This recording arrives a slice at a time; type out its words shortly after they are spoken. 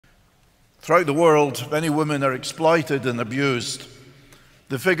Throughout the world, many women are exploited and abused.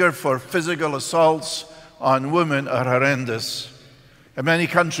 The figure for physical assaults on women are horrendous. In many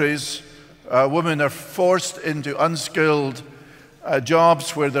countries, women are forced into unskilled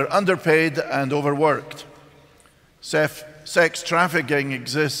jobs where they're underpaid and overworked. Sex trafficking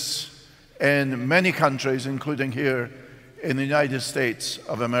exists in many countries, including here in the United States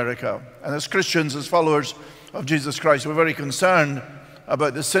of America. And as Christians, as followers of Jesus Christ, we're very concerned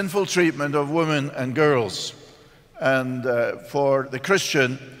about the sinful treatment of women and girls. And for the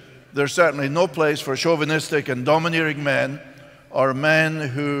Christian, there's certainly no place for chauvinistic and domineering men, or men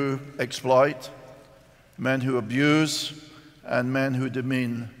who exploit, men who abuse, and men who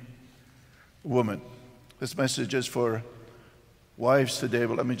demean women. This message is for wives today,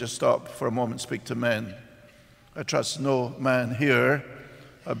 but let me just stop for a moment and speak to men. I trust no man here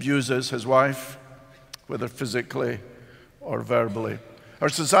abuses his wife, whether physically or verbally. Our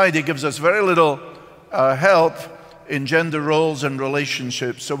society gives us very little help in gender roles and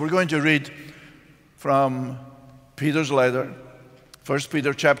relationships. So we're going to read from Peter's letter, 1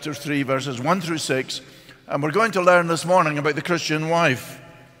 Peter chapter 3, verses 1 through 6. And we're going to learn this morning about the Christian wife.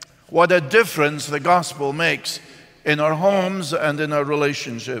 What a difference the gospel makes in our homes and in our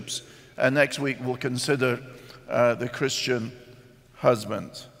relationships. And next week we'll consider the Christian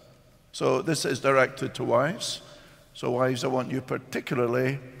husband. So this is directed to wives. So wives, I want you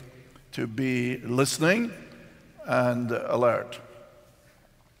particularly to be listening and alert.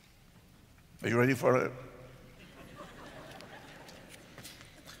 Are you ready for it?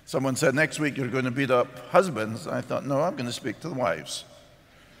 Someone said next week you're going to beat up husbands. I thought, no, I'm going to speak to the wives.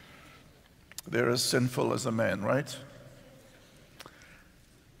 They're as sinful as the men, right?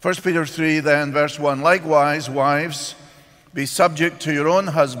 1 Peter 3, then, verse 1. Likewise, wives, be subject to your own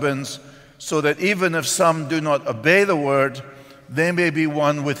husbands, so that even if some do not obey the word, they may be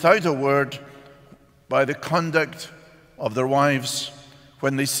won without a word by the conduct of their wives,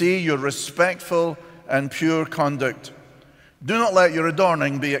 when they see your respectful and pure conduct. Do not let your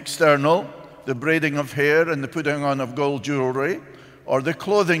adorning be external, the braiding of hair and the putting on of gold jewelry, or the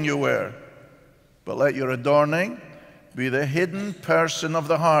clothing you wear. But let your adorning be the hidden person of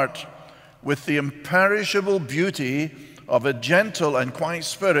the heart, with the imperishable beauty of a gentle and quiet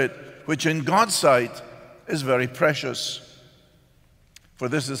spirit, which in God's sight is very precious. For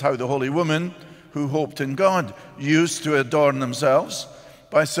this is how the holy women who hoped in God used to adorn themselves,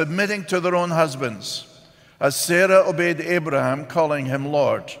 by submitting to their own husbands, as Sarah obeyed Abraham, calling him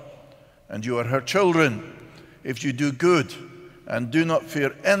Lord. And you are her children, if you do good and do not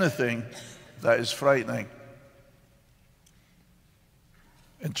fear anything that is frightening.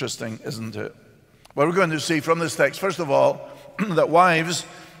 Interesting, isn't it? Well, we're going to see from this text, first of all, that wives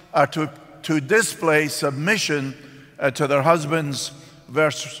are to display submission to their husbands.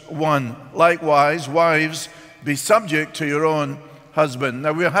 Verse 1, likewise, wives, be subject to your own husband.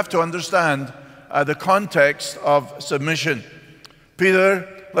 Now, we have to understand the context of submission. Peter,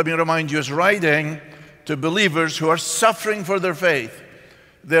 let me remind you, is writing to believers who are suffering for their faith.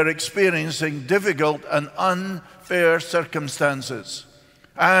 They're experiencing difficult and unfair circumstances.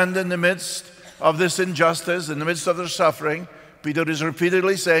 And in the midst of this injustice, in the midst of their suffering, Peter is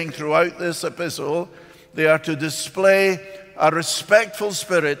repeatedly saying throughout this epistle, they are to display a respectful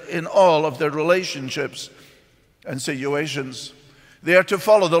spirit in all of their relationships and situations. They are to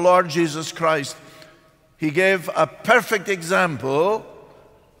follow the Lord Jesus Christ. He gave a perfect example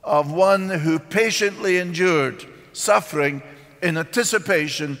of one who patiently endured suffering in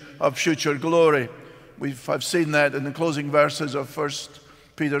anticipation of future glory. I've seen that in the closing verses of 1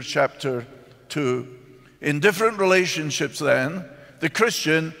 Peter chapter 2. In different relationships then, the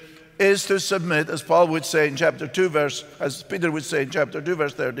Christian is to submit, as Paul would say in chapter 2 as Peter would say in chapter 2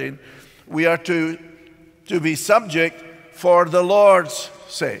 verse 13, we are to be subject for the Lord's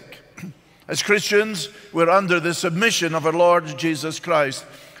sake. As Christians, we're under the submission of our Lord Jesus Christ.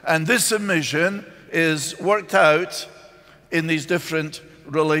 And this submission is worked out in these different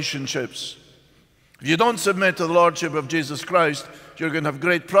relationships. If you don't submit to the Lordship of Jesus Christ, you're going to have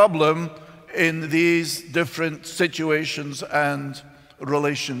great problem in these different situations and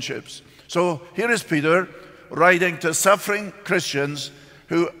relationships. So here is Peter writing to suffering Christians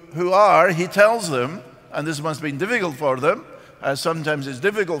who are, he tells them, and this must have been difficult for them, as sometimes it's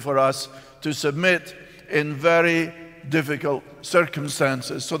difficult for us to submit in very difficult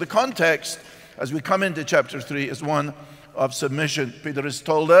circumstances. So the context, as we come into chapter 3, is one of submission. Peter has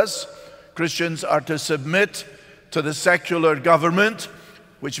told us Christians are to submit to the secular government,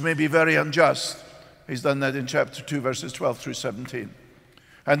 which may be very unjust. He's done that in chapter 2, verses 12 through 17.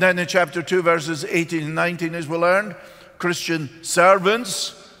 And then in chapter 2, verses 18 and 19, as we learned, Christian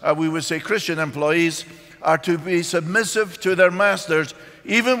servants we would say Christian employees, are to be submissive to their masters,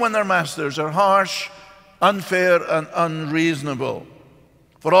 even when their masters are harsh, unfair, and unreasonable.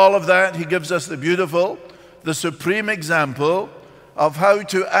 For all of that, he gives us the beautiful, the supreme example of how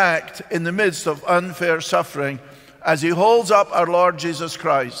to act in the midst of unfair suffering as he holds up our Lord Jesus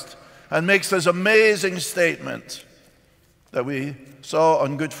Christ and makes this amazing statement that we saw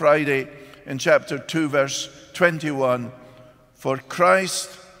on Good Friday in chapter 2, verse 21. For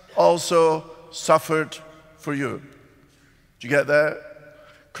Christ also suffered for you. Did you get that?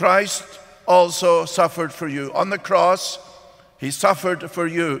 Christ also suffered for you. On the cross, he suffered for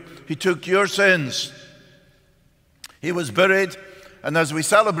you. He took your sins. He was buried, and as we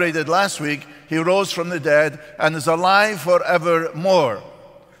celebrated last week, he rose from the dead and is alive forevermore.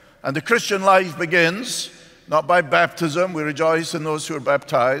 And the Christian life begins not by baptism. We rejoice in those who are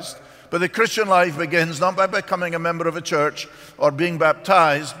baptized. But the Christian life begins not by becoming a member of a church or being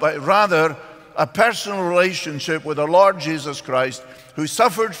baptized, but rather a personal relationship with our Lord Jesus Christ, who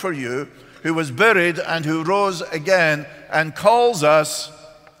suffered for you, who was buried, and who rose again, and calls us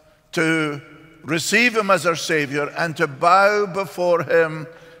to receive him as our Savior and to bow before him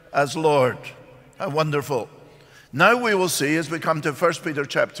as Lord. How wonderful. Now we will see, as we come to 1 Peter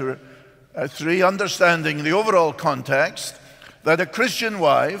chapter 3, understanding the overall context, that a Christian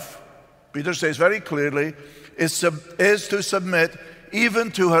wife, Peter says very clearly, is to submit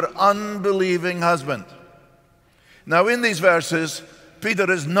even to her unbelieving husband. Now in these verses, Peter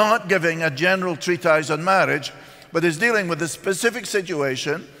is not giving a general treatise on marriage, but is dealing with a specific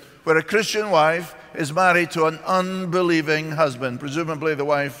situation where a Christian wife is married to an unbelieving husband. Presumably the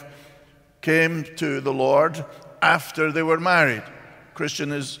wife came to the Lord after they were married.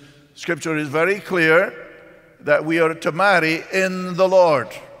 Scripture is very clear that we are to marry in the Lord.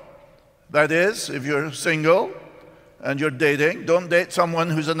 That is, if you're single and you're dating, don't date someone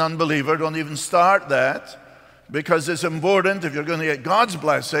who's an unbeliever. Don't even start that, because it's important, if you're going to get God's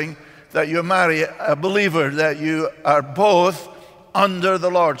blessing, that you marry a believer, that you are both under the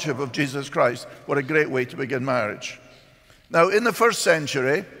lordship of Jesus Christ. What a great way to begin marriage. Now, in the first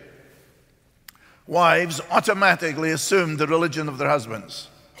century, wives automatically assumed the religion of their husbands.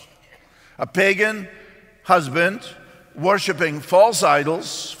 A pagan husband worshiping false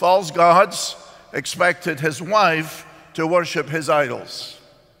idols, false gods, expected his wife to worship his idols.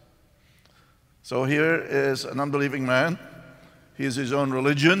 So here is an unbelieving man. He has his own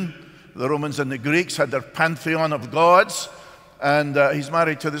religion. The Romans and the Greeks had their pantheon of gods, and he's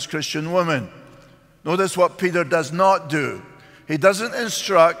married to this Christian woman. Notice what Peter does not do. He doesn't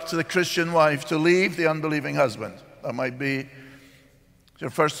instruct the Christian wife to leave the unbelieving husband. That might be your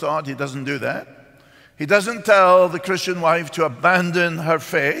first thought. He doesn't do that. He doesn't tell the Christian wife to abandon her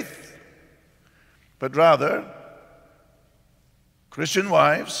faith, but rather, Christian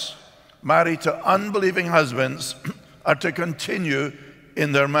wives married to unbelieving husbands are to continue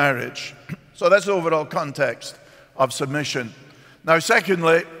in their marriage. So that's the overall context of submission. Now,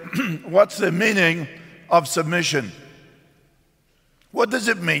 secondly, what's the meaning of submission? What does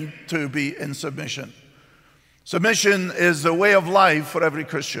it mean to be in submission? Submission is the way of life for every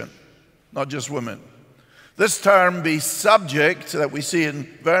Christian, not just women. This term, be subject, that we see in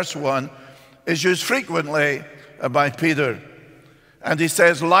verse 1, is used frequently by Peter. And he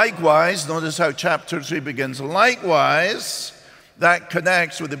says, likewise, notice how chapter 3 begins, likewise, that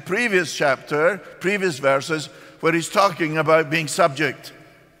connects with the previous chapter, previous verses, where he's talking about being subject.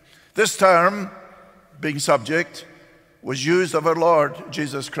 This term, being subject, was used of our Lord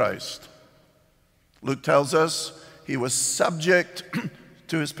Jesus Christ. Luke tells us he was subject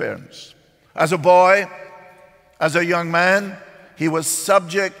to his parents. As a boy, as a young man, he was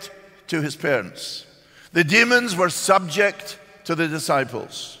subject to his parents. The demons were subject to the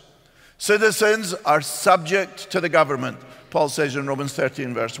disciples. Citizens are subject to the government, Paul says in Romans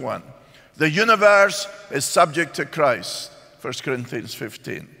 13, verse 1. The universe is subject to Christ, 1 Corinthians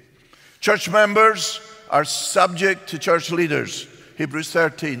 15. Church members are subject to church leaders, Hebrews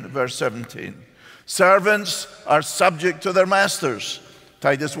 13, verse 17. Servants are subject to their masters,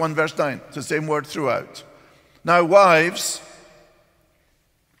 Titus 1, verse 9. It's the same word throughout. Now, wives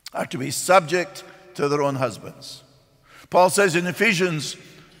are to be subject to their own husbands. Paul says in Ephesians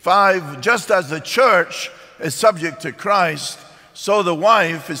 5, just as the church is subject to Christ, so the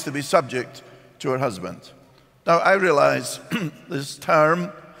wife is to be subject to her husband. Now, I realize this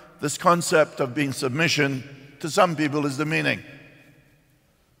term, this concept of being submission, to some people is demeaning.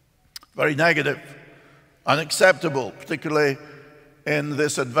 Very negative, unacceptable, particularly in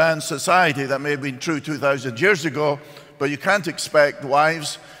this advanced society. That may have been true 2,000 years ago, but you can't expect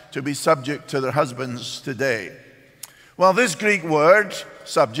wives to be subject to their husbands today. Well, this Greek word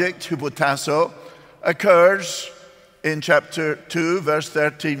subject, hypotasso, occurs in chapter 2, verse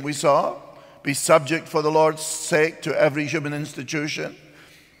 13 we saw. Be subject for the Lord's sake to every human institution.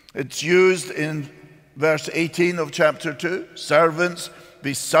 It's used in verse 18 of chapter 2. Servants,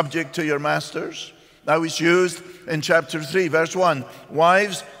 be subject to your masters. Now it's used in chapter 3, verse 1.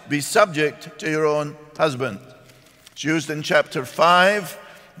 Wives, be subject to your own husband. It's used in chapter 5,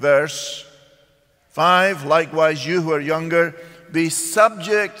 verse 5. Likewise, you who are younger, be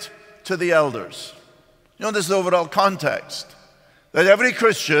subject to the elders. You know, this is the overall context. That every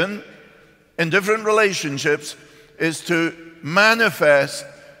Christian in different relationships is to manifest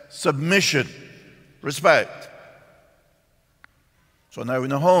submission, respect. So now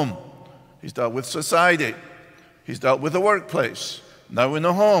in the home, he's dealt with society. He's dealt with the workplace. Now in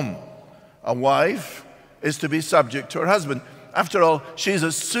the home, a wife is to be subject to her husband. After all, she's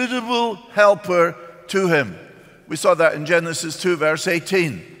a suitable helper to him. We saw that in Genesis 2, verse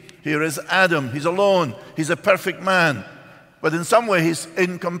 18. Here is Adam. He's alone. He's a perfect man. But in some way, he's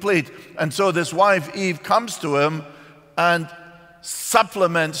incomplete. And so this wife, Eve, comes to him and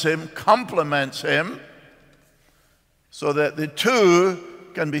supplements him, complements him, so that the two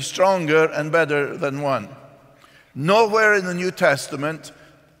can be stronger and better than one. Nowhere in the New Testament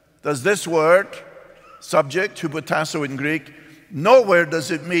does this word, subject, hypotasso in Greek, nowhere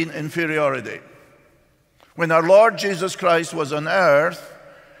does it mean inferiority. When our Lord Jesus Christ was on earth,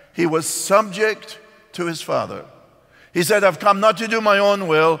 he was subject to his Father. He said, I've come not to do my own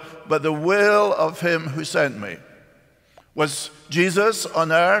will, but the will of him who sent me. Was Jesus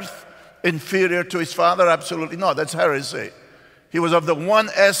on earth inferior to his Father? Absolutely not. That's heresy. He was of the one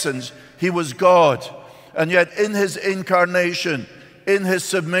essence. He was God. And yet in his incarnation, in his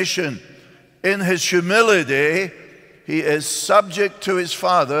submission, in his humility, he is subject to his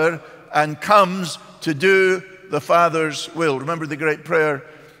Father and comes to do the Father's will. Remember the great prayer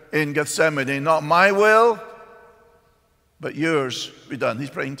in Gethsemane, not my will, but yours be done. He's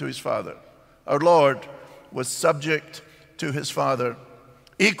praying to his Father. Our Lord was subject to his Father.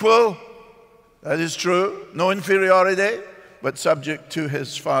 Equal, that is true. No inferiority, but subject to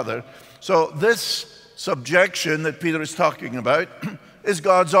his Father. So this subjection that Peter is talking about is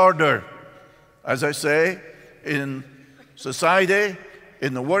God's order. As I say, in society,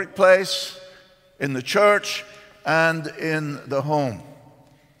 in the workplace, in the church, and in the home.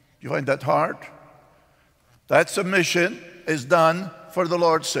 You find that hard? That submission is done for the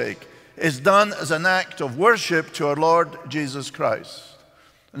Lord's sake. It's done as an act of worship to our Lord Jesus Christ.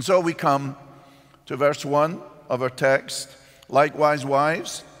 And so we come to verse 1 of our text. Likewise,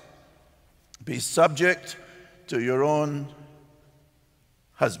 wives, be subject to your own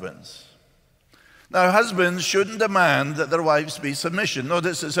husbands. Now, husbands shouldn't demand that their wives be submission.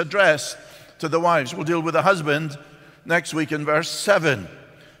 Notice it's addressed to the wives. We'll deal with the husband next week in verse 7.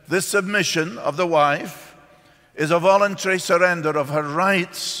 This submission of the wife is a voluntary surrender of her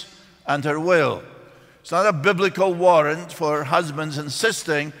rights and her will. It's not a biblical warrant for husbands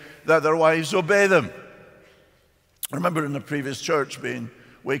insisting that their wives obey them. I remember in the previous church being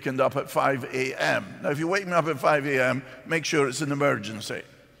wakened up at 5 a.m. Now, if you wake me up at 5 a.m., make sure it's an emergency.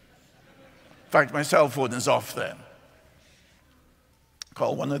 In fact, my cell phone is off then.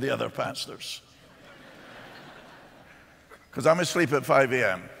 Call one of the other pastors. Because I'm asleep at 5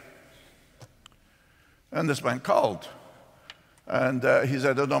 a.m. And this man called. And he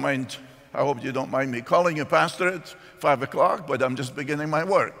said, I don't mind, I hope you don't mind me calling you, Pastor, at 5 o'clock, but I'm just beginning my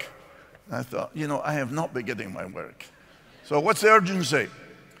work. And I thought, you know, I have not beginning my work. So what's the urgency?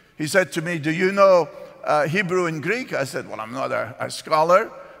 He said to me, do you know Hebrew and Greek? I said, well, I'm not a scholar,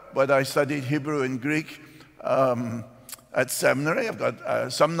 but I studied Hebrew and Greek at seminary. I've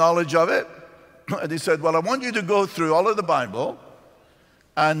got some knowledge of it. And he said, well, I want you to go through all of the Bible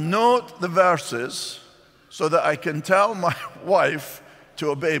and note the verses so that I can tell my wife to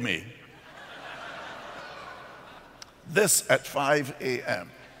obey me. This at 5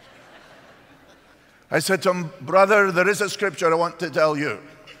 a.m. I said to him, brother, there is a scripture I want to tell you.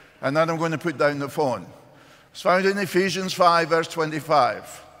 And then I'm going to put down the phone. It's found in Ephesians 5, verse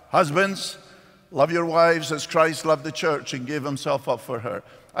 25. Husbands, love your wives as Christ loved the church and gave himself up for her.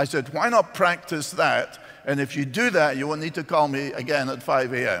 I said, why not practice that? And if you do that, you won't need to call me again at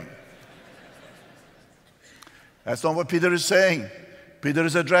 5 a.m. That's not what Peter is saying. Peter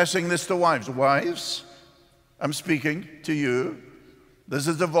is addressing this to wives. Wives, I'm speaking to you. This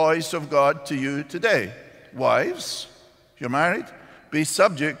is the voice of God to you today. Wives, if you're married, be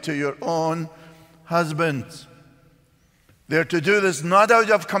subject to your own husbands. They're to do this not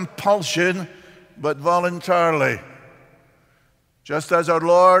out of compulsion, but voluntarily. Just as our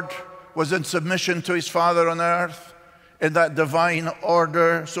Lord was in submission to his Father on earth, in that divine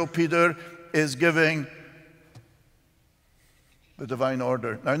order. So Peter is giving the divine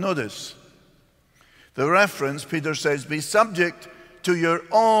order. Now notice, the reference, Peter says, be subject to your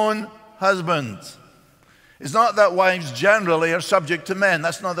own husbands. It's not that wives generally are subject to men.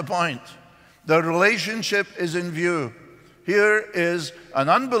 That's not the point. The relationship is in view. Here is an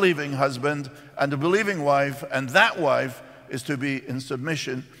unbelieving husband and a believing wife, and that wife is to be in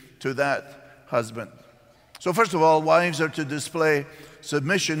submission to that husband. So first of all, wives are to display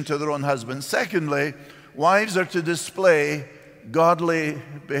submission to their own husbands. Secondly, wives are to display godly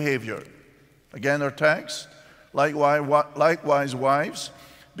behavior. Again, our text, likewise wives,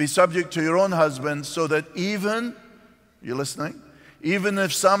 be subject to your own husbands, so that even, you listening? Even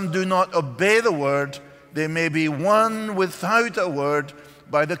if some do not obey the word, they may be won without a word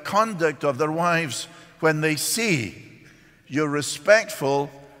by the conduct of their wives when they see your respectful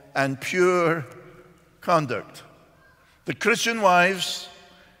and pure conduct. The Christian wives'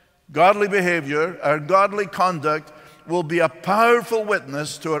 godly behavior, our godly conduct, will be a powerful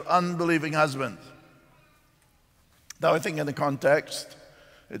witness to our unbelieving husband. Now, I think in the context,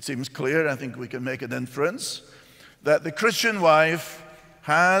 it seems clear, I think we can make an inference, that the Christian wife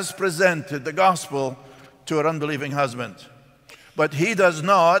has presented the gospel to her unbelieving husband. But he does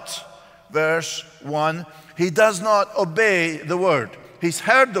not, verse 1, he does not obey the word. He's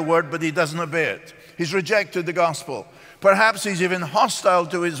heard the word, but he doesn't obey it. He's rejected the gospel. Perhaps he's even hostile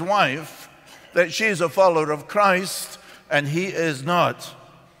to his wife, that she is a follower of Christ, and he is not.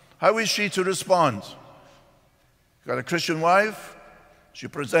 How is she to respond? Got a Christian wife. She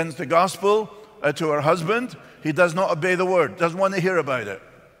presents the gospel to her husband. He does not obey the word, doesn't want to hear about it.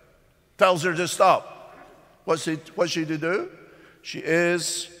 Tells her to stop. What's she to do? She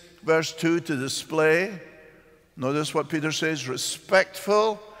is, verse 2, to display, notice what Peter says,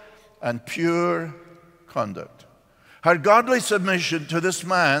 respectful and pure conduct. Her godly submission to this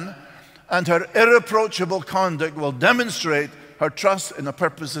man and her irreproachable conduct will demonstrate her trust in the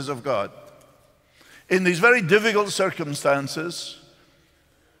purposes of God. In these very difficult circumstances,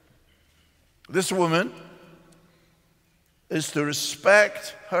 this woman is to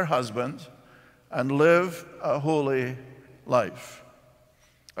respect her husband and live a holy life.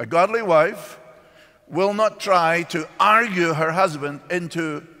 A godly wife will not try to argue her husband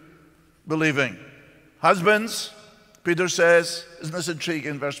into believing. Husbands, Peter says, isn't this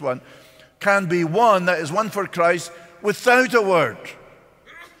intriguing, verse 1, can be won, that is, won for Christ without a word.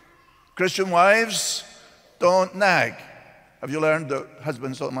 Christian wives don't nag. Have you learned that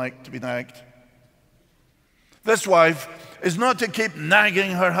husbands don't like to be nagged? This wife is not to keep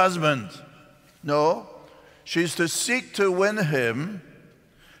nagging her husband. No, she's to seek to win him,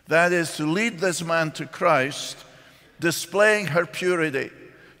 that is, to lead this man to Christ, displaying her purity,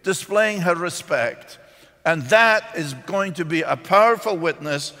 displaying her respect. And that is going to be a powerful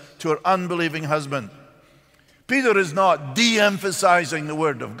witness to her unbelieving husband. Peter is not de-emphasizing the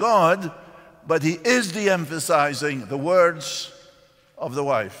word of God, but he is de-emphasizing the words of the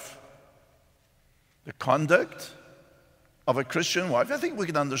wife. The conduct of a Christian wife, I think we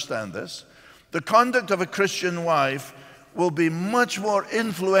can understand this. The conduct of a Christian wife will be much more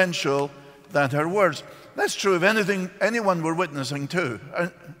influential than her words. That's true of anyone we're witnessing to.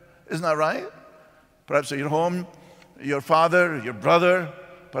 Isn't that right? Perhaps at your home, your father, your brother,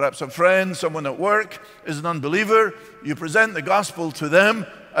 perhaps a friend, someone at work is an unbeliever. You present the gospel to them.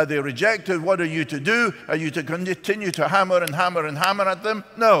 Are they rejected? What are you to do? Are you to continue to hammer and hammer and hammer at them?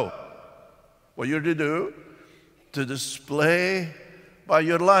 No. What you're to do, to display by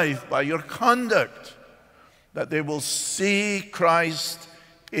your life, by your conduct, that they will see Christ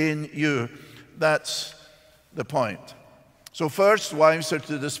in you. That's the point. So first, wives are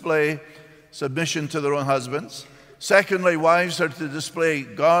to display submission to their own husbands. Secondly, wives are to display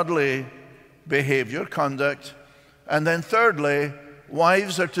godly behavior, conduct. And then thirdly,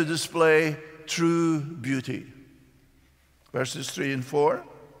 wives are to display true beauty. Verses 3 and 4.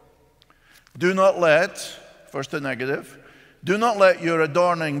 Do not let, first the negative, do not let your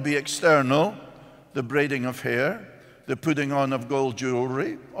adorning be external, the braiding of hair, the putting on of gold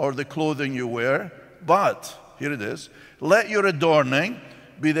jewelry, or the clothing you wear, but, here it is, let your adorning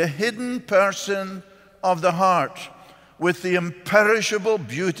be the hidden person of the heart, with the imperishable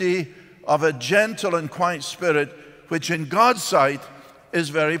beauty of a gentle and quiet spirit, which in God's sight is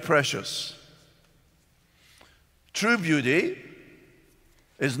very precious. True beauty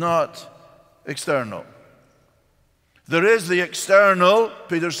is not external. There is the external,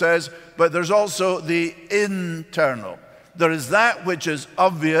 Peter says, but there's also the internal. There is that which is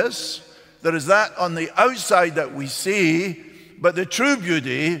obvious. There is that on the outside that we see, but the true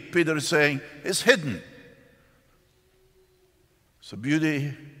beauty, Peter is saying, is hidden. It's the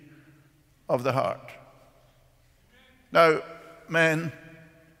beauty of the heart. Now, men,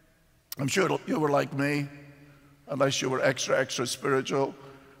 I'm sure you were like me, unless you were extra spiritual,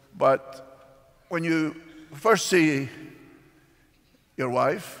 but when you first see your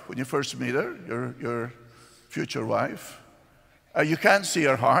wife, when you first meet her, your future wife, you can't see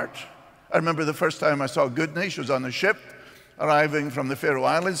her heart. I remember the first time I saw Goodney. She was on a ship arriving from the Faroe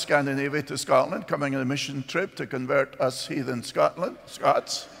Islands, Scandinavia, to Scotland, coming on a mission trip to convert us heathen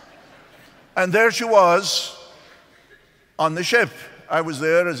Scots. And there she was on the ship. I was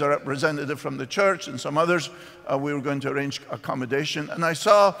there as a representative from the church and some others. We were going to arrange accommodation, and I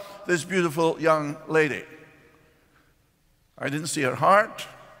saw this beautiful young lady. I didn't see her heart,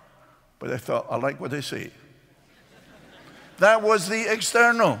 but I thought, I like what I see. That was the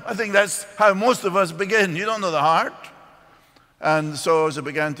external. I think that's how most of us begin. You don't know the heart. And so as I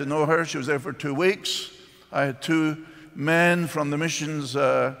began to know her, she was there for 2 weeks. I had 2 men from the missions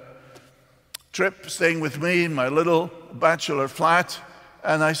trip staying with me in my little bachelor flat.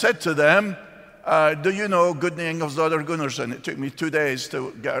 And I said to them, do you know Goodney Ingolfsdottir Gunnarsson? It took me 2 days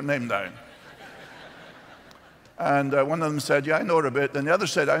to get her name down. And one of them said, yeah, I know her a bit. And the other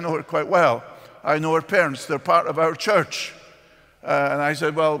said, I know her quite well. I know her parents. They're part of our church. And I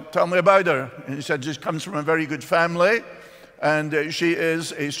said, well, tell me about her. And he said, she comes from a very good family. And she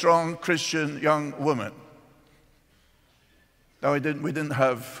is a strong Christian young woman. Now, we didn't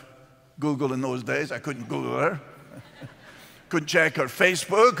have Google in those days. I couldn't Google her. Couldn't check her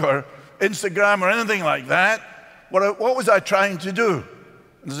Facebook or Instagram or anything like that. What was I trying to do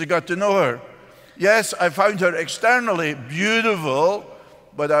as I got to know her? Yes, I found her externally beautiful,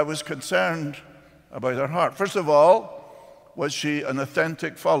 but I was concerned about her heart. First of all, was she an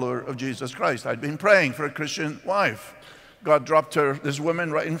authentic follower of Jesus Christ? I'd been praying for a Christian wife. God dropped this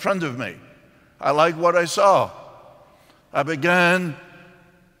woman right in front of me. I liked what I saw. I began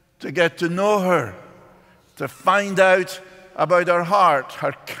to get to know her, to find out about her heart,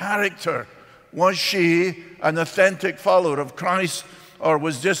 her character. Was she an authentic follower of Christ, or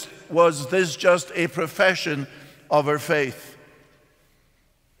was this just a profession of her faith?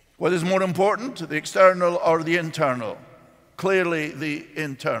 What is more important, the external or the internal? Clearly the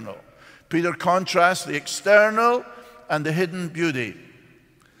internal. Peter contrasts the external and the hidden beauty.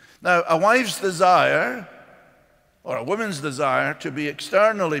 Now, a wife's desire, or a woman's desire to be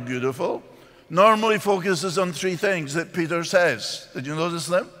externally beautiful, normally focuses on 3 things that Peter says. Did you notice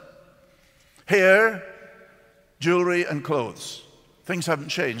them? Hair, jewelry, and clothes. Things haven't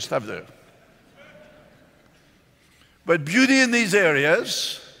changed, have they? But beauty in these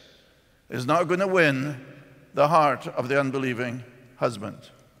areas is not going to win the heart of the unbelieving husband.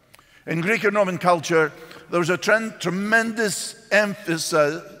 In Greek and Roman culture, there was a tremendous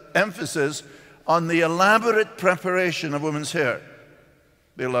emphasis on the elaborate preparation of women's hair.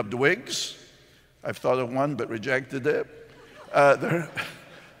 They loved wigs. I've thought of one but rejected it.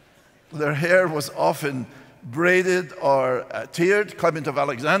 Their hair was often braided or tiered. Clement of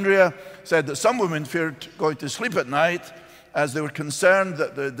Alexandria said that some women feared going to sleep at night as they were concerned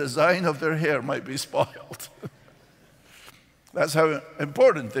that the design of their hair might be spoiled. That's how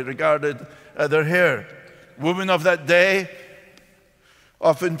important they regarded their hair. Women of that day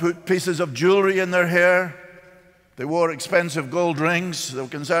often put pieces of jewelry in their hair. They wore expensive gold rings. They were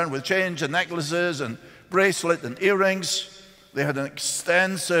concerned with chains and necklaces and bracelet and earrings. They had an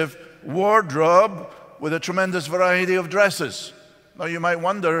extensive wardrobe with a tremendous variety of dresses. Now you might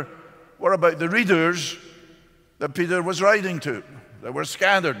wonder, what about the readers that Peter was writing to? They were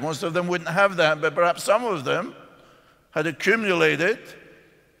scattered. Most of them wouldn't have that, but perhaps some of them had accumulated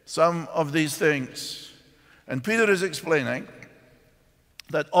some of these things. And Peter is explaining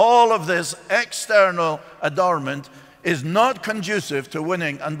that all of this external adornment is not conducive to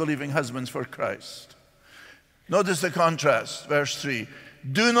winning unbelieving husbands for Christ. Notice the contrast, verse 3.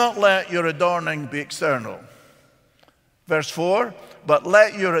 Do not let your adorning be external. Verse 4, but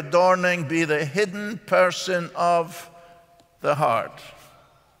let your adorning be the hidden person of the heart.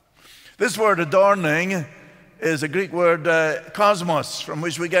 This word adorning is a Greek word cosmos, from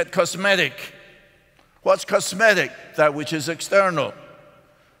which we get cosmetic. What's cosmetic? That which is external.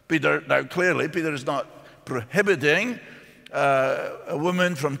 Now clearly, Peter is not prohibiting a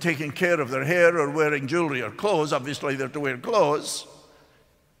woman from taking care of their hair or wearing jewelry or clothes. Obviously, they're to wear clothes.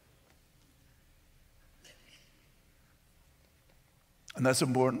 And that's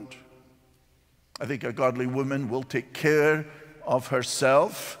important. I think a godly woman will take care of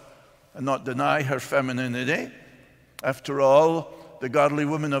herself and not deny her femininity. After all, the godly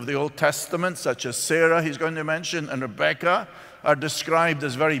women of the Old Testament, such as Sarah, he's going to mention, and Rebecca, are described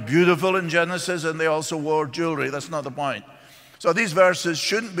as very beautiful in Genesis, and they also wore jewelry. That's not the point. So these verses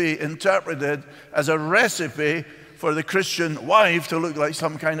shouldn't be interpreted as a recipe for the Christian wife to look like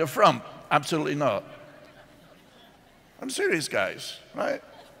some kind of frump. Absolutely not. I'm serious, guys, right?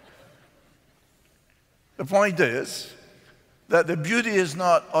 The point is that the beauty is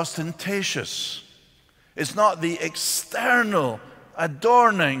not ostentatious. It's not the external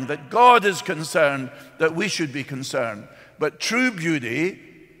adorning that God is concerned that we should be concerned. But true beauty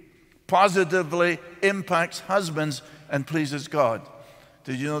positively impacts husbands and pleases God.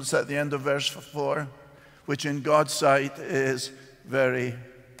 Did you notice at the end of verse 4? Which in God's sight is very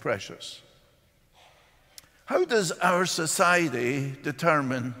precious. How does our society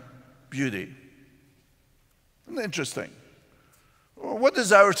determine beauty? Isn't it interesting? What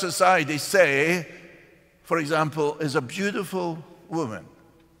does our society say, for example, is a beautiful woman?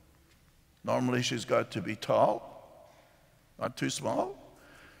 Normally she's got to be tall, not too small.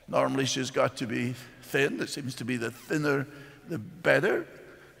 Normally she's got to be thin. It seems to be the thinner, the better.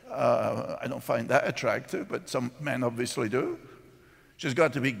 I don't find that attractive, but some men obviously do. She's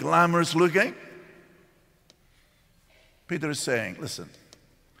got to be glamorous looking. Peter is saying, listen,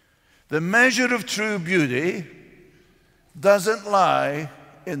 the measure of true beauty doesn't lie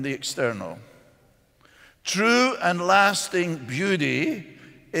in the external. True and lasting beauty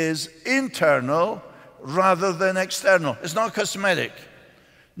is internal rather than external. It's not cosmetic.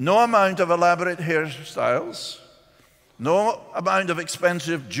 No amount of elaborate hairstyles, no amount of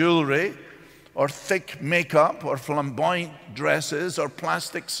expensive jewelry or thick makeup or flamboyant dresses or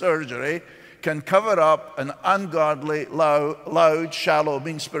plastic surgery can cover up an ungodly, loud, shallow,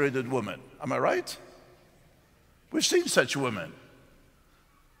 mean-spirited woman. Am I right? We've seen such women.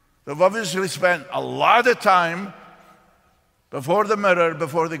 They've obviously spent a lot of time before the mirror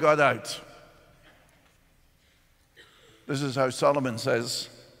before they got out. This is how Solomon says,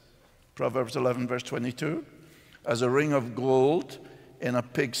 Proverbs 11, verse 22, as a ring of gold in a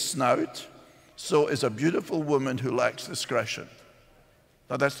pig's snout, so is a beautiful woman who lacks discretion.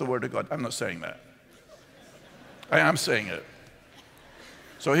 Now that's the word of God. I'm not saying that. I am saying it.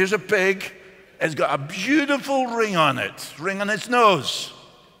 So here's a pig. It's got a beautiful ring on it, ring on its nose.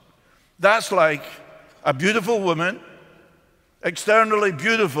 That's like a beautiful woman, externally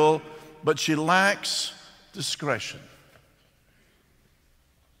beautiful, but she lacks discretion.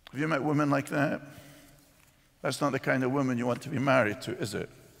 Have you met women like that? That's not the kind of woman you want to be married to, is it?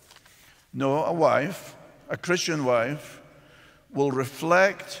 No, a wife, a Christian wife, will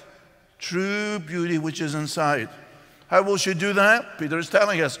reflect true beauty which is inside. How will she do that? Peter is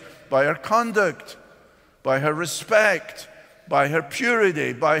telling us, by her conduct, by her respect, by her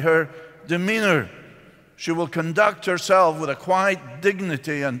purity, by her demeanor. She will conduct herself with a quiet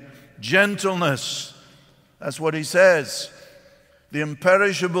dignity and gentleness. That's what he says. The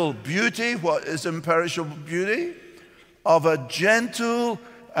imperishable beauty, what is imperishable beauty? Of a gentle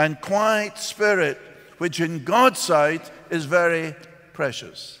and quiet spirit, which in God's sight is very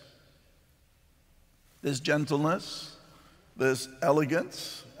precious. This gentleness, this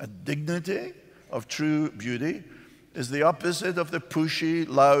elegance, a dignity of true beauty is the opposite of the pushy,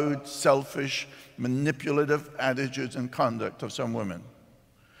 loud, selfish, manipulative attitudes and conduct of some women.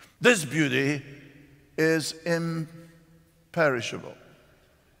 This beauty is imperishable.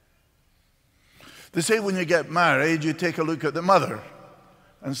 They say when you get married, you take a look at the mother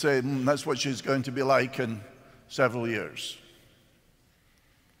and say, that's what she's going to be like in several years.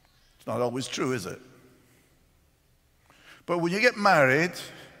 It's not always true, is it? But when you get married,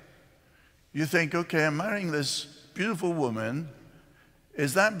 you think, okay, I'm marrying this beautiful woman.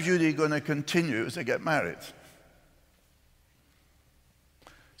 Is that beauty going to continue as I get married?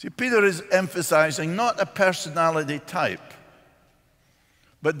 See, Peter is emphasizing not a personality type,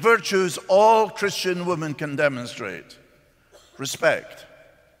 but virtues all Christian women can demonstrate. Respect,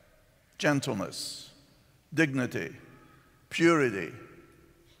 gentleness, dignity, purity,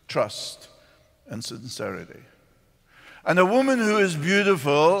 trust, and sincerity. And a woman who is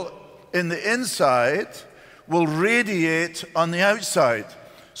beautiful in the inside will radiate on the outside,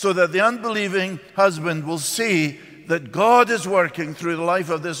 so that the unbelieving husband will see that God is working through the life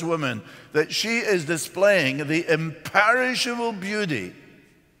of this woman, that she is displaying the imperishable beauty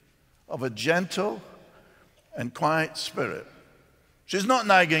of a gentle and quiet spirit. She's not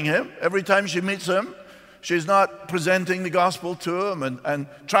nagging him every time she meets him. She's not presenting the gospel to him and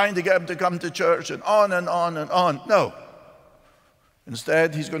trying to get him to come to church and on and on and on. No.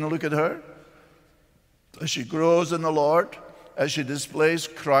 Instead, he's going to look at her as she grows in the Lord, as she displays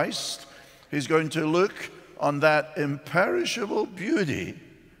Christ. He's going to look on that imperishable beauty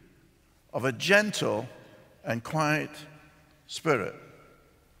of a gentle and quiet spirit.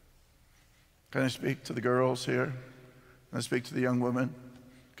 Can I speak to the girls here? Can I speak to the young women?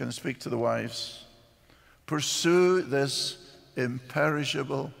 Can I speak to the wives? Pursue this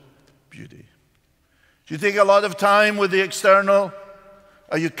imperishable beauty. Do you take a lot of time with the external?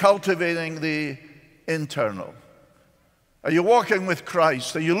 Are you cultivating the internal? Are you walking with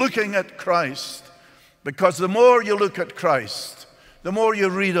Christ? Are you looking at Christ? Because the more you look at Christ, the more you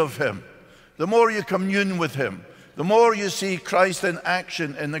read of Him, the more you commune with Him, the more you see Christ in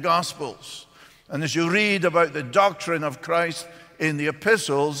action in the Gospels. And as you read about the doctrine of Christ in the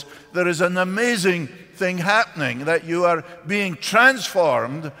epistles, there is an amazing thing happening, that you are being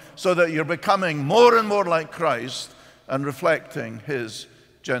transformed so that you're becoming more and more like Christ and reflecting His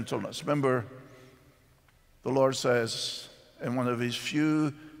gentleness. Remember, the Lord says in one of His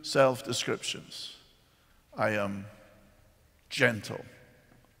few self-descriptions, I am gentle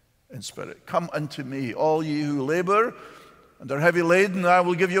in spirit. Come unto me, all ye who labor and are heavy laden, I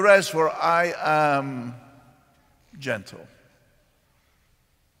will give you rest, for I am gentle.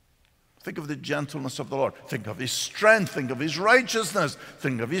 Think of the gentleness of the Lord. Think of His strength. Think of His righteousness.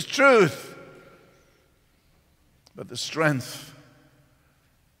 Think of His truth. But the strength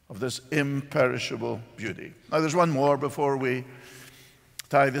of this imperishable beauty. Now there's one more before we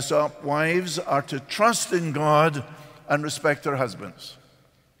tie this up. Wives are to trust in God and respect their husbands.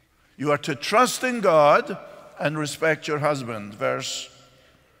 You are to trust in God and respect your husband. Verse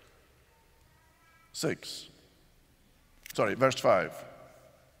 5.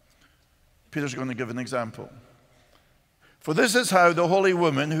 Peter's going to give an example. For this is how the holy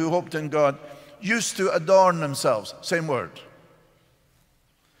women who hoped in God used to adorn themselves. Same word.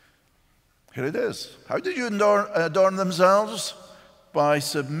 Here it is. How did you adorn themselves? By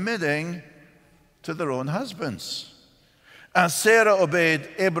submitting to their own husbands. As Sarah obeyed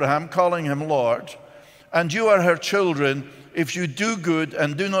Abraham, calling him Lord, and you are her children if you do good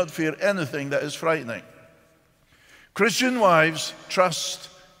and do not fear anything that is frightening. Christian wives trust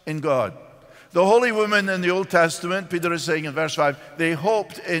in God. The holy women in the Old Testament, Peter is saying in verse 5, they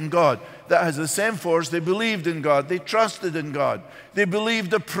hoped in God. That has the same force. They believed in God. They trusted in God. They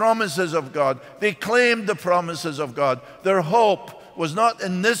believed the promises of God. They claimed the promises of God. Their hope was not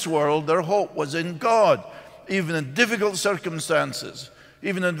in this world. Their hope was in God. Even in difficult circumstances,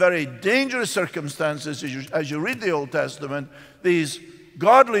 even in very dangerous circumstances, as you read the Old Testament, these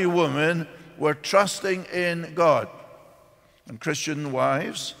godly women were trusting in God. And Christian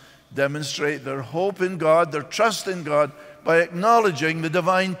wives demonstrate their hope in God, their trust in God, by acknowledging the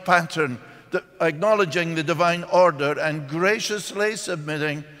divine pattern, acknowledging the divine order, and graciously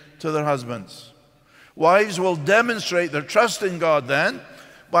submitting to their husbands. Wives will demonstrate their trust in God then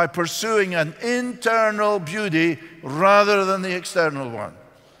by pursuing an internal beauty rather than the external one.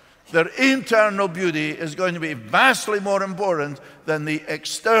 Their internal beauty is going to be vastly more important than the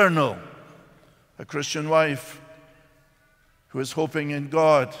external. A Christian wife who is hoping in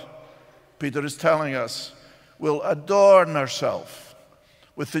God, Peter is telling us, will adorn herself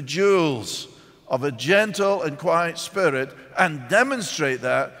with the jewels of a gentle and quiet spirit and demonstrate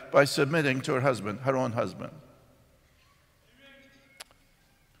that by submitting to her husband, her own husband.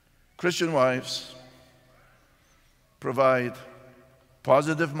 Christian wives provide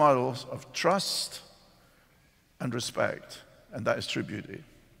positive models of trust and respect, and that is true beauty.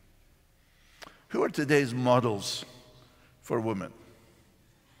 Who are today's models for women?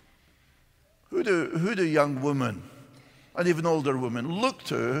 Who do young women and even older women look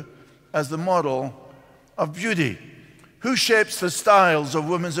to as the model of beauty? Who shapes the styles of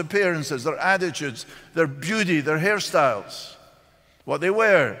women's appearances, their attitudes, their beauty, their hairstyles, what they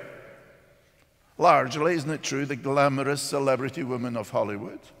wear? Largely, isn't it true, the glamorous celebrity women of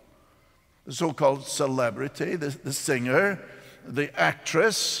Hollywood, the so-called celebrity, the singer, the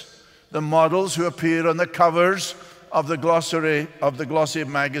actress, the models who appear on the covers of the glossy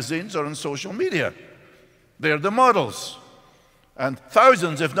magazines or on social media. They're the models. And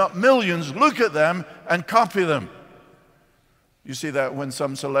thousands, if not millions, look at them and copy them. You see that when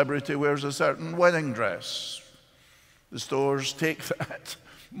some celebrity wears a certain wedding dress. The stores take that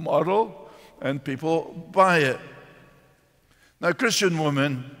model and people buy it. Now, Christian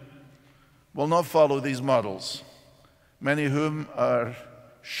women will not follow these models, many of whom are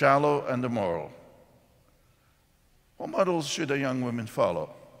shallow and immoral. What models should a young woman follow?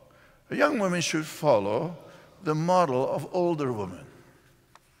 A young woman should follow the model of older women.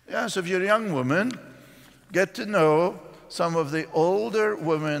 Yes, if you're a young woman, get to know some of the older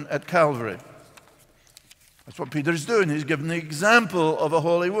women at Calvary. That's what Peter's doing. He's giving the example of a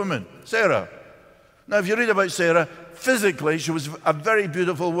holy woman, Sarah. Now, if you read about Sarah, physically, she was a very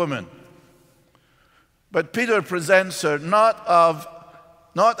beautiful woman. But Peter presents her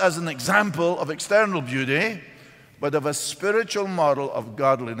not as an example of external beauty, but of a spiritual model of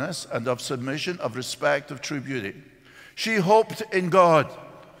godliness and of submission, of respect, of true beauty. She hoped in God.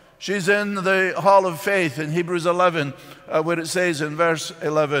 She's in the hall of faith in Hebrews 11, where it says in verse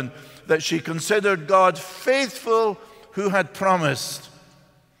 11 that she considered God faithful who had promised.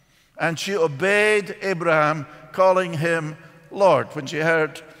 And she obeyed Abraham, calling him Lord. When she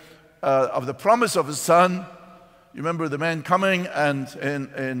heard of the promise of his son, you remember the men coming, and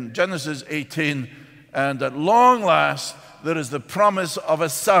in Genesis 18, and at long last there is the promise of a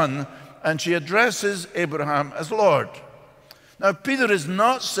son, and she addresses Abraham as Lord. Now, Peter is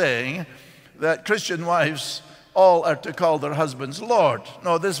not saying that Christian wives all are to call their husbands Lord.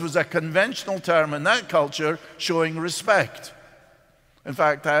 No, this was a conventional term in that culture showing respect. In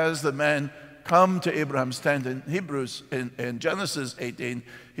fact, as the men come to Abraham's tent in Hebrews, in Genesis 18,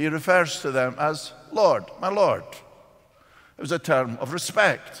 he refers to them as Lord, my Lord. It was a term of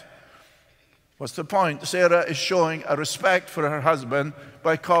respect. What's the point? Sarah is showing a respect for her husband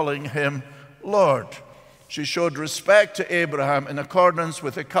by calling him Lord. She showed respect to Abraham in accordance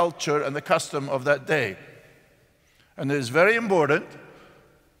with the culture and the custom of that day. And it is very important,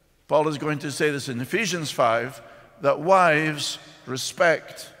 Paul is going to say this in Ephesians 5, that wives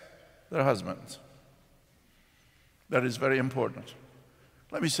respect their husbands. That is very important.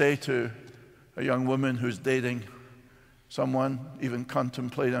 Let me say to a young woman who's dating someone, even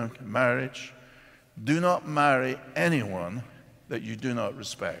contemplating marriage, do not marry anyone that you do not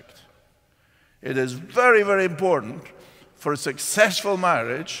respect. It is very, very important for a successful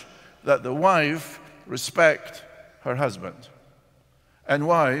marriage that the wife respect her husband. And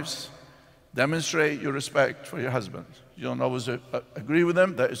wives, demonstrate your respect for your husband. You don't always agree with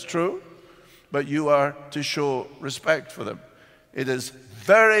them, that is true, but you are to show respect for them. It is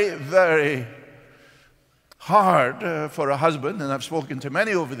very, very hard for a husband, and I've spoken to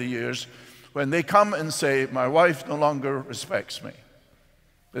many over the years, when they come and say, my wife no longer respects me.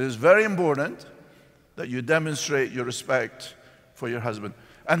 It is very important that you demonstrate your respect for your husband.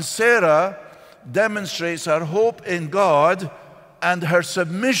 And Sarah demonstrates her hope in God and her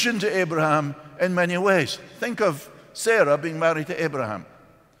submission to Abraham in many ways. Think of Sarah being married to Abraham.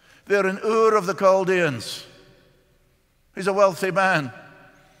 They're in Ur of the Chaldeans. He's a wealthy man.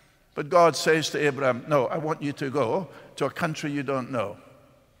 But God says to Abraham, no, I want you to go to a country you don't know.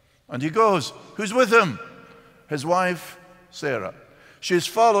 And he goes. Who's with him? His wife, Sarah. She's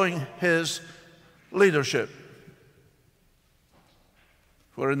following his leadership.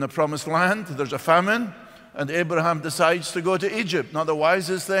 We're in the promised land. There's a famine. And Abraham decides to go to Egypt. Not the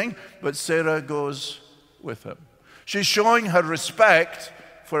wisest thing, but Sarah goes with him. She's showing her respect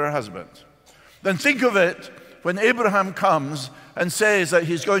for her husband. Then think of it when Abraham comes and says that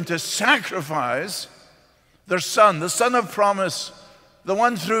he's going to sacrifice their son, the son of promise, the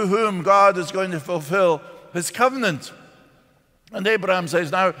one through whom God is going to fulfill his covenant. And Abraham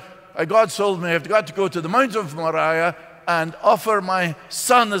says, now, God told me I've got to go to the Mount of Moriah and offer my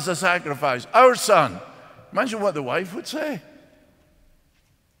son as a sacrifice, our son. Imagine what the wife would say.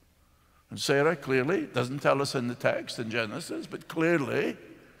 And Sarah clearly, doesn't tell us in the text in Genesis, but clearly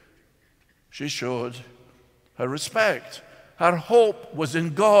she showed her respect. Her hope was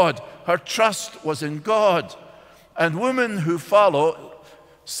in God. Her trust was in God. And women who follow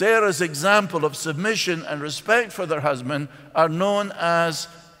Sarah's example of submission and respect for their husband are known as,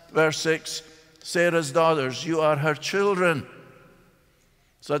 verse 6, Sarah's daughters. You are her children.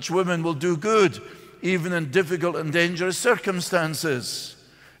 Such women will do good, even in difficult and dangerous circumstances.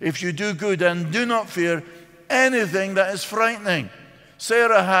 If you do good and do not fear anything that is frightening.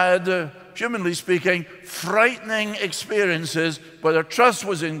 Sarah had, humanly speaking, frightening experiences, but her trust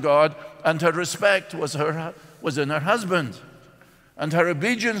was in God and her respect was in her husband. And her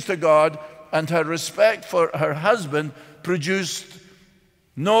obedience to God and her respect for her husband produced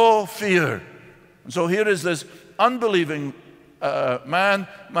no fear. And so here is this unbelieving man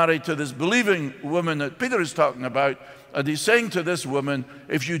married to this believing woman that Peter is talking about, and he's saying to this woman,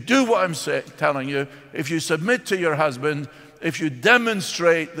 if you do what I'm telling you, if you submit to your husband, if you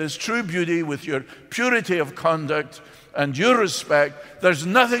demonstrate this true beauty with your purity of conduct and your respect, there's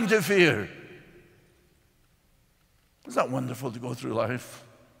nothing to fear. Isn't that wonderful to go through life?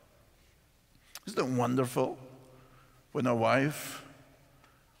 Isn't it wonderful when a wife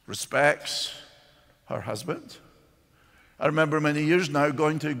respects her husband? I remember many years now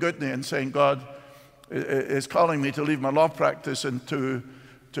going to Gutney and saying, God is calling me to leave my law practice and to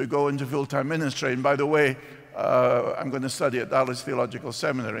go into full-time ministry. And by the way, I'm going to study at Dallas Theological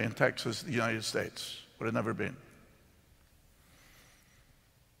Seminary in Texas, the United States, where I've never been.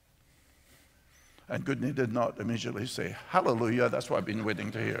 And Gutney did not immediately say, hallelujah, that's what I've been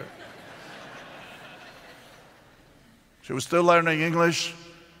waiting to hear. She was still learning English,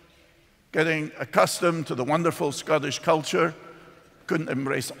 getting accustomed to the wonderful Scottish culture. Couldn't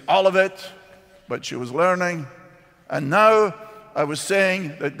embrace all of it, but she was learning. And now I was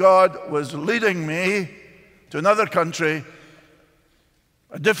saying that God was leading me to another country,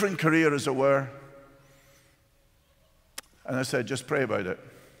 a different career, as it were. And I said, just pray about it.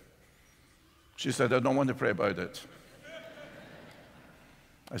 She said, I don't want to pray about it.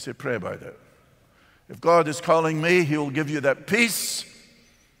 I said, pray about it. If God is calling me, He will give you that peace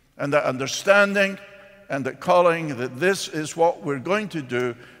and that understanding and that calling that this is what we're going to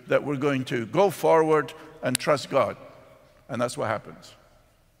do, that we're going to go forward and trust God. And that's what happens.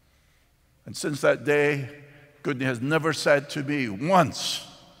 And since that day, Goodney has never said to me once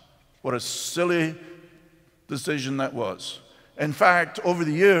what a silly decision that was. In fact, over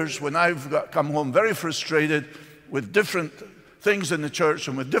the years, when I've come home very frustrated with different things in the church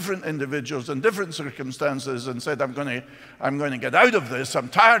and with different individuals and different circumstances and said, I'm going to get out of this, I'm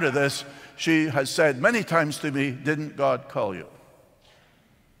tired of this, she has said many times to me, didn't God call you?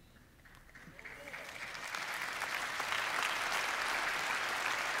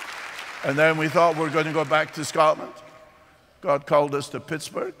 And then we thought we were going to go back to Scotland. God called us to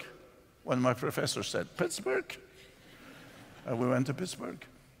Pittsburgh. One of my professors said, Pittsburgh? And we went to Pittsburgh.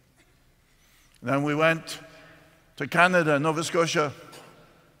 And then we went to Canada, Nova Scotia.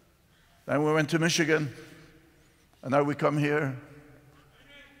 Then we went to Michigan. And now we come here.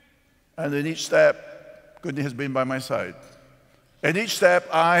 And in each step, Goodney has been by my side. In each step,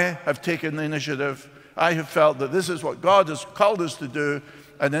 I have taken the initiative. I have felt that this is what God has called us to do.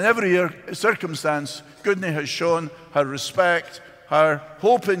 And in every circumstance, Goodney has shown her respect, her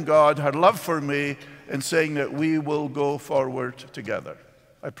hope in God, her love for me, in saying that we will go forward together.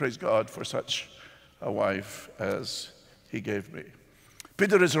 I praise God for such a wife as He gave me.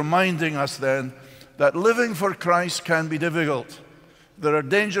 Peter is reminding us then that living for Christ can be difficult. There are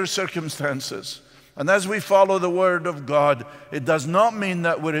dangerous circumstances. And as we follow the Word of God, it does not mean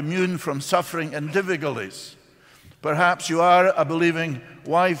that we're immune from suffering and difficulties. Perhaps you are a believing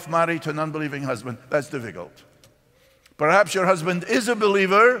wife married to an unbelieving husband. That's difficult. Perhaps your husband is a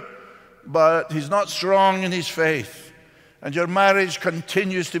believer, but he's not strong in his faith, and your marriage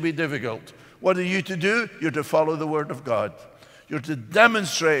continues to be difficult. What are you to do? You're to follow the Word of God. You're to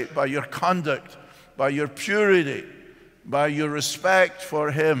demonstrate by your conduct, by your purity, by your respect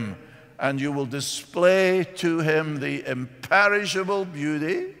for Him, and you will display to Him the imperishable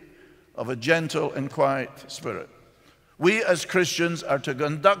beauty of a gentle and quiet spirit. We as Christians are to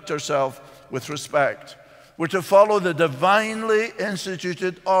conduct ourselves with respect. We're to follow the divinely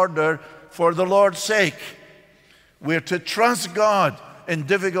instituted order for the Lord's sake. We're to trust God in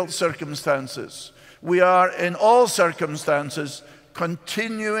difficult circumstances. We are in all circumstances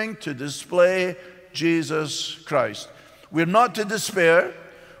continuing to display Jesus Christ. We're not to despair.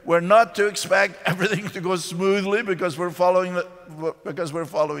 We're not to expect everything to go smoothly because we're following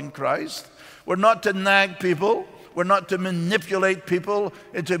Christ. We're not to nag people. We're not to manipulate people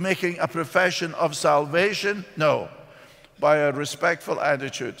into making a profession of salvation. No, by a respectful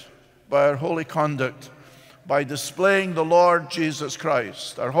attitude, by our holy conduct, by displaying the Lord Jesus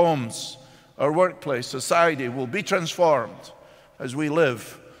Christ. Our homes, our workplace, society will be transformed as we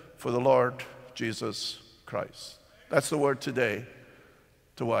live for the Lord Jesus Christ. That's the word today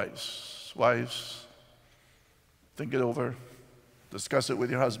to wives. Wives, think it over, discuss it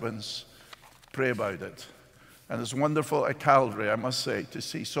with your husbands, pray about it. And it's wonderful at Calvary, I must say, to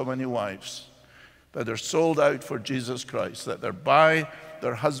see so many wives that are sold out for Jesus Christ, that they're by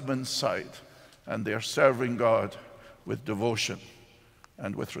their husband's side, and they're serving God with devotion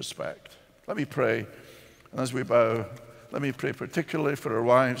and with respect. Let me pray, and as we bow, let me pray particularly for our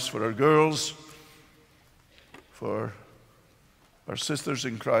wives, for our girls, for our sisters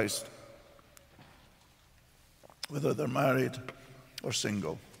in Christ, whether they're married or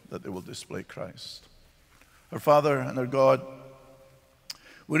single, that they will display Christ. Our Father and our God,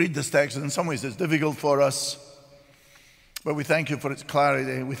 we read this text, and in some ways it's difficult for us, but we thank you for its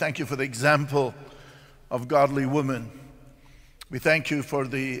clarity. We thank you for the example of godly women. We thank you for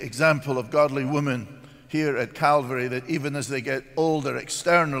the example of godly women here at Calvary, that even as they get older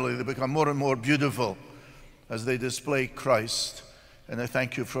externally, they become more and more beautiful as they display Christ. And I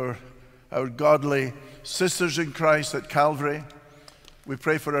thank you for our godly sisters in Christ at Calvary. We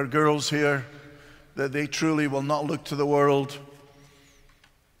pray for our girls here, that they truly will not look to the world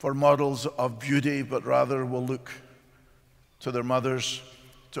for models of beauty, but rather will look to their mothers,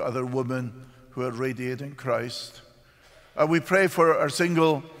 to other women who are radiating Christ. We pray for our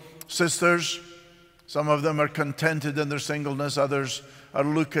single sisters. Some of them are contented in their singleness. Others are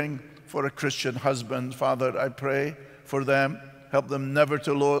looking for a Christian husband. Father, I pray for them. Help them never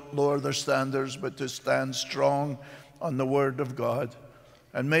to lower their standards, but to stand strong on the Word of God.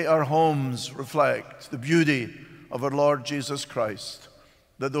 And may our homes reflect the beauty of our Lord Jesus Christ,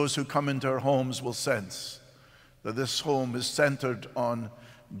 that those who come into our homes will sense that this home is centered on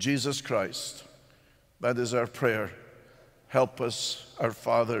Jesus Christ. That is our prayer. Help us, our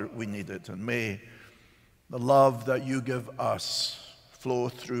Father, we need it. And may the love that you give us flow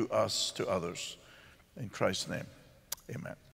through us to others. In Christ's name, amen.